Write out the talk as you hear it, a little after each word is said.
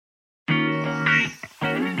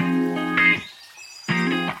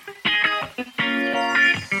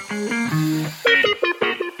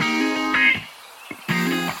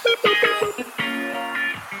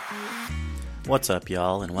What's up,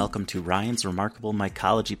 y'all, and welcome to Ryan's Remarkable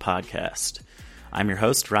Mycology podcast. I'm your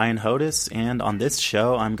host, Ryan Hodis, and on this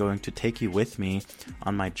show, I'm going to take you with me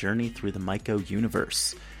on my journey through the myco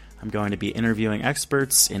universe. I'm going to be interviewing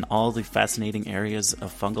experts in all the fascinating areas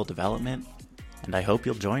of fungal development, and I hope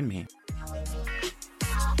you'll join me.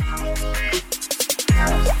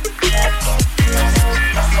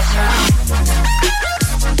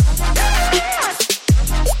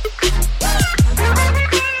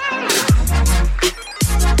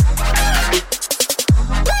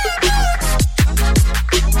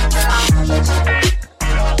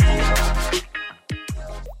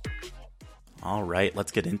 All right,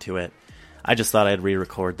 let's get into it. I just thought I'd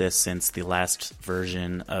re-record this since the last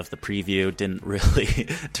version of the preview didn't really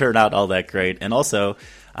turn out all that great. And also,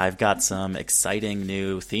 I've got some exciting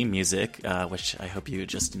new theme music, which I hope you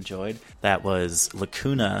just enjoyed. That was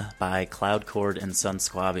Lacuna by Cloudcord and Sun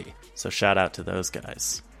Squabby. So shout out to those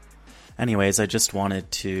guys. Anyways, I just wanted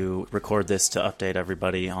to record this to update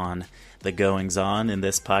everybody on the goings-on in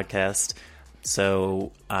this podcast.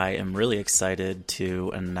 So I am really excited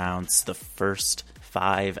to announce the first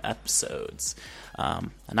 5 episodes.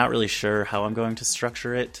 I'm not really sure how I'm going to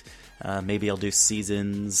structure it. Maybe I'll do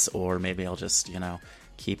seasons, or maybe I'll just,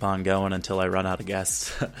 keep on going until I run out of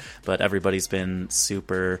guests. But everybody's been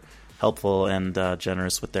super helpful and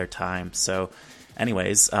generous with their time. So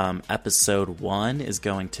anyways, episode 1 is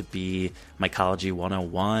going to be Mycology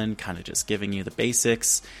 101, kind of just giving you the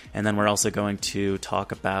basics. And then we're also going to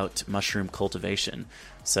talk about mushroom cultivation.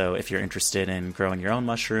 So if you're interested in growing your own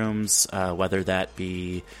mushrooms, whether that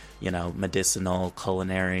be, medicinal,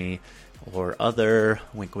 culinary, or other,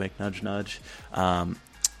 wink, wink, nudge, nudge,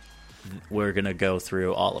 we're going to go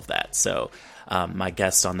through all of that. So my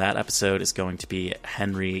guest on that episode is going to be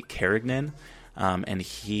Henry Carignan. And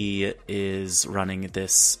he is running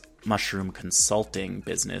this mushroom consulting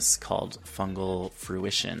business called Fungal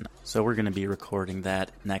Fruition. So we're going to be recording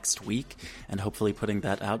that next week and hopefully putting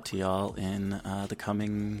that out to y'all in the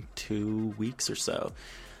coming 2 weeks or so.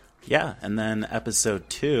 Yeah, and then episode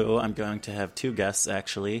 2, I'm going to have 2 guests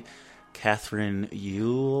actually. Catherine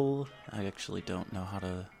Yule, I actually don't know how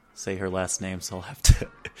to say her last name, so I'll have to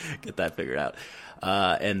get that figured out.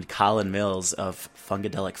 And Colin Mills of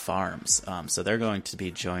Fungadelic Farms. So they're going to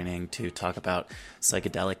be joining to talk about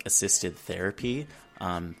psychedelic-assisted therapy.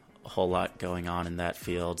 A whole lot going on in that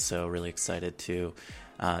field, so really excited to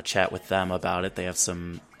chat with them about it. They have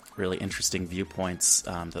some really interesting viewpoints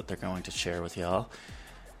that they're going to share with y'all.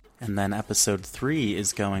 And then episode 3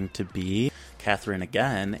 is going to be Catherine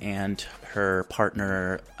again and her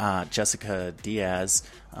partner Jessica Diaz.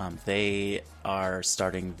 They are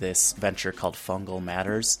starting this venture called Fungal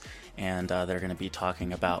Matters, and they're going to be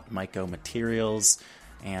talking about myco materials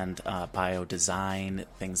and biodesign,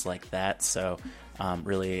 things like that. So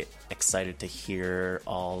really excited to hear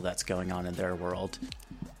all that's going on in their world.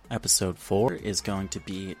 Episode 4 is going to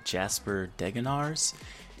be Jasper Degenars,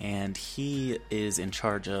 and he is in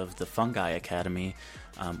charge of the Fungi Academy,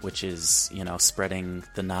 which is, spreading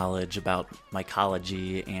the knowledge about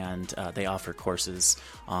mycology, and they offer courses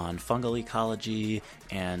on fungal ecology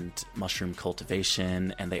and mushroom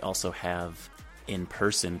cultivation, and they also have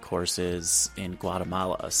in-person courses in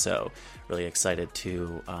Guatemala, so really excited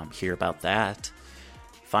to hear about that.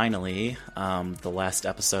 Finally, the last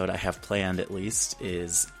episode I have planned, at least,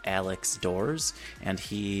 is Alex Doors, and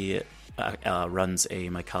he runs a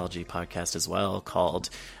mycology podcast as well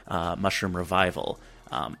called Mushroom Revival.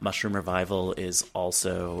 Mushroom Revival is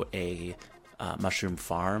also a mushroom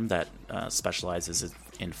farm that specializes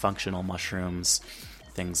in functional mushrooms,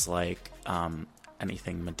 things like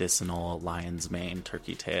anything medicinal, lion's mane,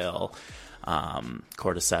 turkey tail,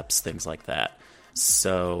 cordyceps, things like that.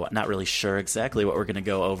 So not really sure exactly what we're going to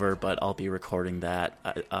go over, but I'll be recording that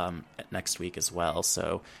next week as well.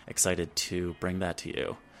 So excited to bring that to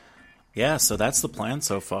you. Yeah, so that's the plan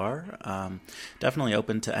so far. Definitely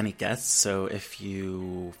open to any guests, so if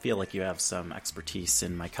you feel like you have some expertise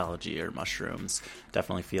in mycology or mushrooms,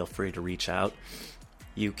 definitely feel free to reach out.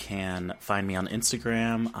 You can find me on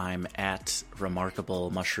Instagram. I'm at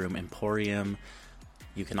Remarkable Mushroom Emporium.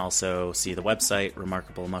 You can also see the website,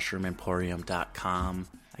 remarkablemushroomemporium.com.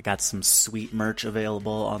 I got some sweet merch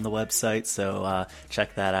available on the website, so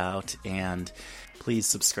check that out. And please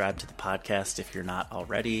subscribe to the podcast if you're not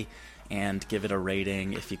already, and give it a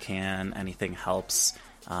rating if you can. Anything helps.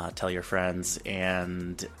 Tell your friends.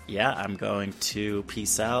 And yeah, I'm going to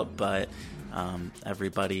peace out, but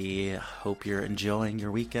everybody, hope you're enjoying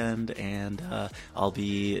your weekend, and I'll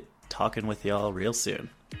be talking with y'all real soon.